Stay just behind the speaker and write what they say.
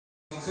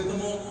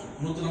ప్రస్తుతము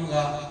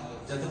నూతనంగా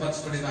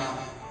జతపరచబడిన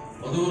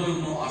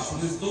వధువులను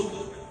ఆశీర్వదిస్తూ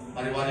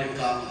మరి వారి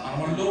యొక్క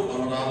మనవళ్ళు,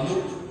 మనవరాళ్ళు,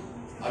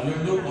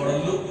 అల్లుళ్ళు,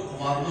 కోడళ్ళు,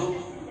 కుమారులు,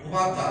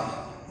 కుమార్తె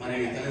మరి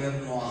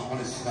తల్లిదండ్రులను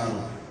ఆహ్వానిస్తున్నారు.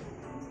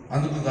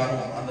 అందుకు గాను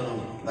అందరూ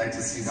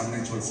దయచేసి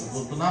గమనించవలసి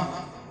కోరుతున్నాం.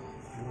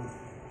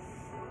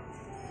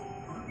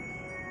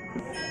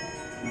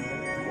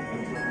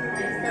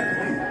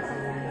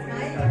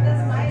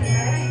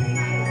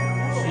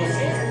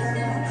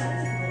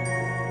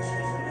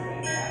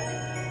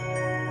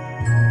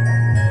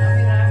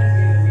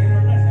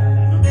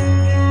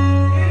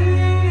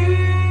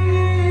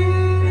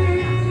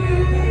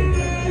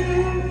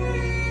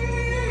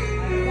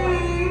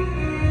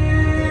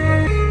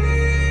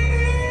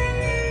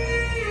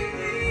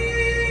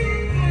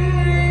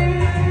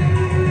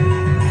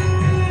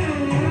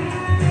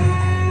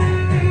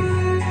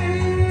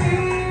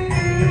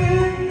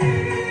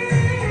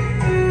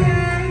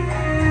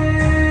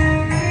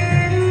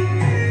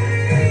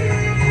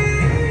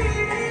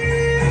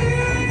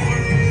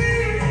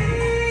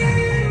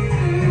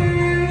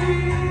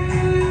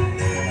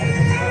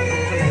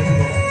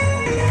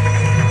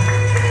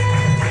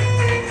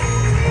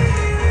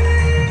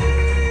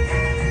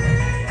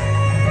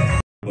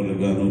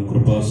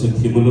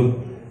 సత్యములు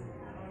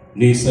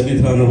నీ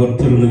సన్నిధాన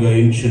వర్తనులుగా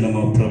ఎంచిన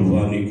మా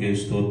ప్రభువా నీకే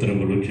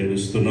స్తోత్రములు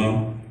చెల్లిస్తున్నాం.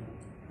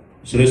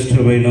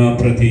 శ్రేష్టమైన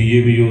ప్రతి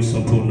ఏవియో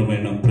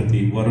సంపూర్ణమైన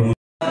ప్రతి వరము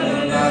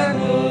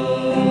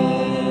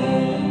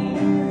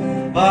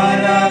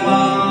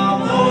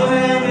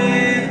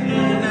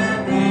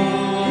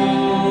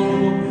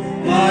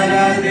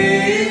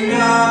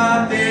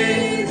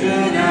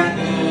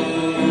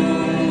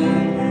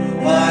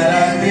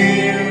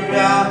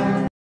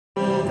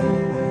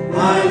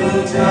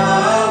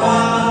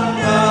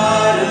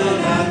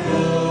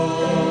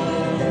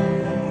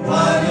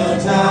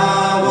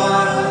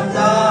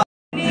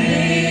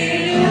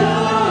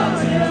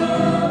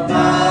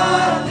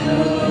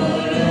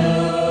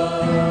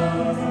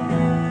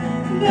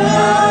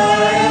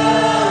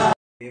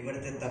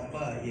తప్ప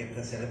ఈ యొక్క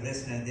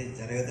సెలబ్రేషన్ అనేది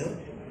జరగదు.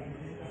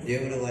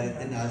 దేవుడు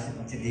వారిద్దరిని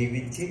ఆశించి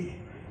దీవించి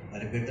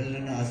వారి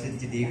బిడ్డలను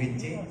ఆశించి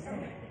దీవించి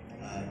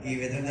ఈ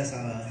విధంగా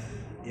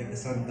ఈ యొక్క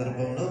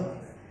సందర్భంలో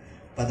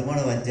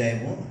 13వ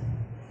అధ్యాయము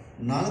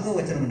 4వ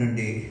వచనం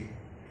నుండి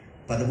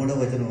 13వ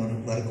వచనం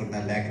వరకు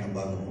ఉన్న లేఖన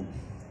భాగము.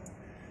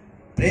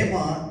 ప్రేమ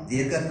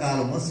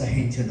దీర్ఘకాలము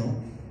సహించును,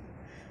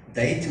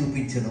 దయ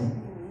చూపించును.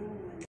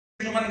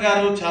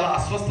 గారు చాలా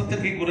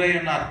అస్వస్థతకి గురై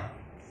ఉన్నారు.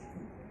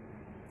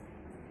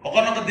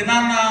 ఒకనొక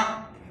దినాన్న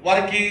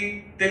వారికి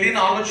తెలియని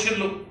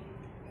ఆలోచనలు,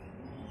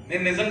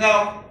 నేను నిజంగా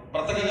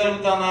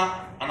బ్రతకగలుగుతానా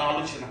అన్న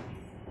ఆలోచన.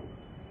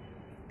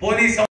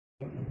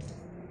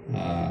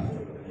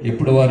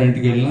 ఎప్పుడు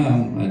వారింటికి వెళ్ళినా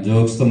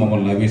జోక్స్తో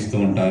మమ్మల్ని నవ్విస్తూ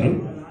ఉంటారు.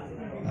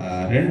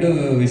 2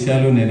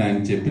 విషయాలు నేను ఆయన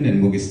చెప్పి నేను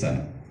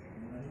ముగిస్తాను.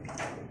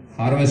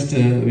 హార్వెస్ట్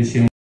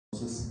విషయం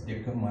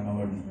యొక్క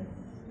మనవాడిని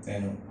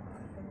నేను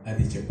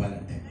అది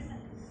చెప్పాలంటే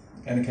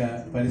కనుక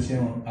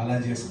పరిచయం అలా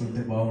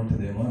చేసుకుంటే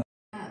బాగుంటుందేమో.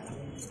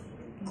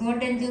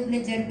 గోల్డెన్ జూబ్లీ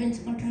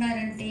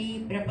జరిపించుకుంటున్నారంటే ఈ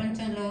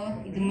ప్రపంచంలో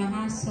ఇది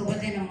మహా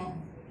శుభదినము.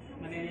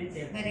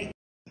 మరి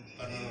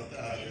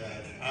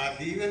ఆ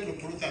దీవెనలు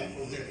ఇప్పుడు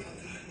తప్పలేదు.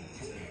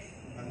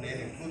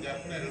 నేను ఎక్కువ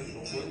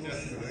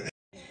చెప్పలేదు.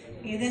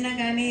 ఏదైనా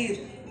కానీ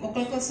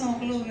ఒకరి కోసం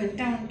ఒకరు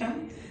వింటూ ఉంటాం.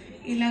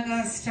 ఇలాగా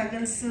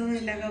స్ట్రగల్స్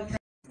ఇలాగా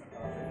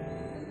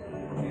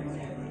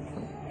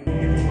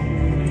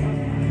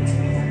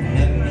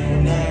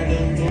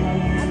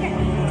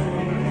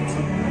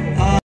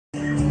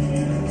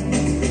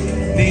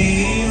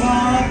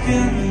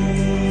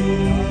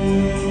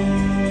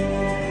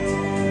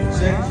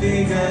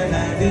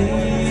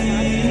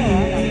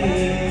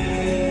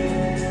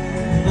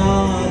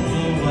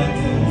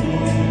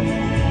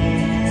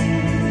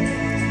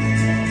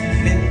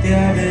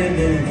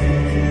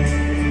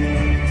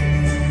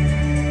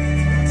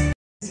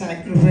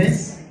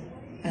సాక్రిఫైస్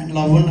అండ్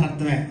లవ్ అని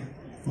అర్థమే.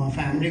 మా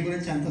ఫ్యామిలీ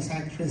గురించి ఎంత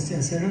సాక్రిఫైస్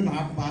చేశాడు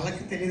నాకు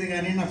వాళ్ళకి తెలియదు,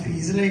 కానీ నా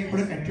ఫీజులో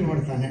కూడా కట్టి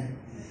పడతానే.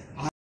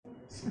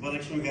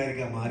 సుబ్బలక్ష్మి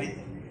గారిగా మారి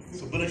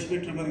సుబ్బలక్ష్మి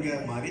ట్రిమర్గా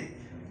మారి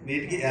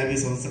నేటికి 50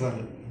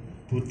 సంవత్సరాలు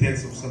పూర్తయిన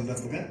శుభ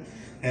సందర్భంగా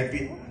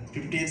హ్యాపీ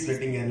 50 years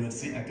వెడ్డింగ్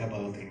యానివర్సరీ అక్క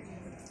బావకి.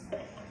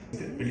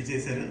 పెళ్లి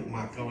చేశారు. మా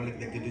అక్క వాళ్ళకి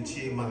దగ్గర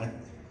నుంచి మా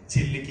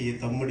చెల్లికి,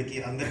 తమ్ముడికి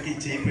అందరికీ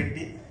చేయి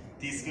పెట్టి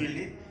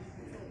తీసుకువెళ్ళి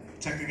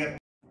చక్కగా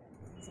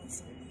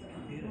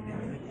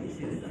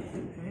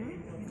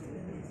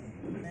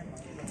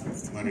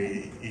మరి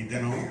ఈ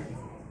దినం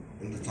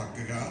ఇంత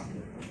చక్కగా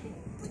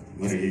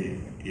మరి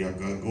ఈ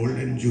యొక్క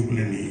గోల్డెన్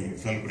జూబిలీని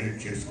సెలబ్రేట్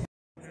చేసుకో.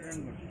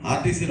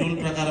 ఆర్టీసీ రూల్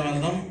ప్రకారం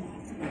వెళ్దాం.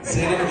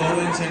 సేలను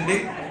గౌరవించండి.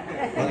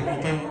 వారికి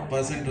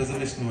 30%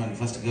 రిజర్వేషన్ ఇవ్వండి.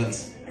 First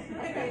girls.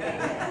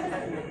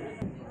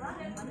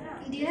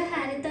 Dear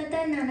Haritata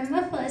and Nanama,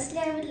 firstly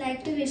I would like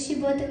to wish you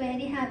both a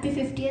very happy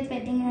 50th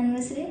wedding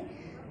anniversary.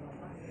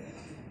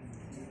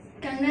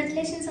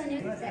 Congratulations on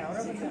your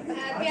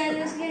happy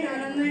anniversary,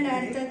 Nanama and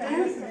Haritata.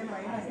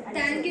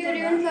 Thank you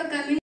everyone for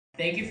coming.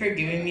 Thank you for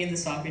giving me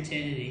this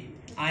opportunity.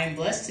 I am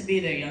blessed to be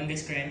the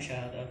youngest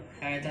grandchild of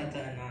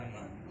Haritata and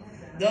Nanama.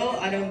 Though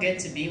I don't get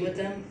to be with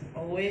them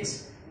always,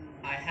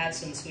 I have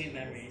some sweet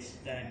memories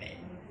that I made.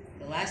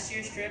 The last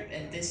year's trip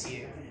and this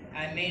year,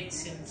 I made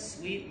some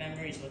sweet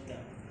memories with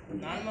them.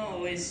 Nanma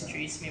always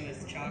treats me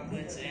with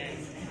chocolates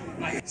and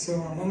my... So,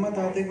 Amma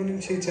Tate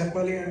gurinchi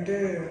cheppali ante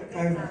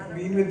I've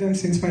been with them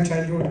since my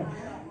childhood.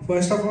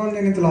 First of all,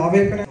 నేను ఇంత లావ్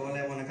అయిపోయినా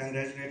I want to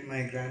congratulate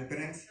my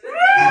grandparents.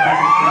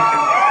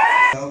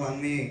 Love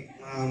అన్ని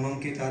మా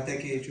అమ్మకి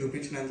తాతయ్యకి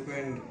చూపించినందుకు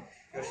and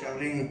you're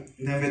showering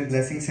them with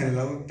blessings and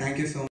love. Thank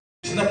you so much.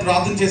 చిన్న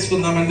ప్రార్థన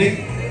చేసుకుందామండి.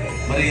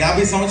 మరి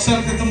 50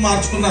 సంవత్సరాల క్రితం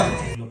మార్చుకున్నారు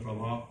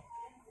ప్రభా,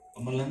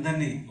 మమ్మల్ని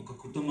అందరినీ ఒక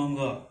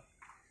కుటుంబంగా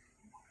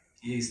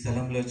ఈ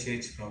స్థలంలో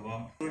చేర్చి ప్రభా,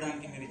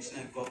 చూడడానికి మీరు ఇచ్చిన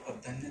గొప్ప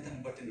ధన్యతను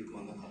బట్టి నీకు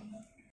వందనాలు.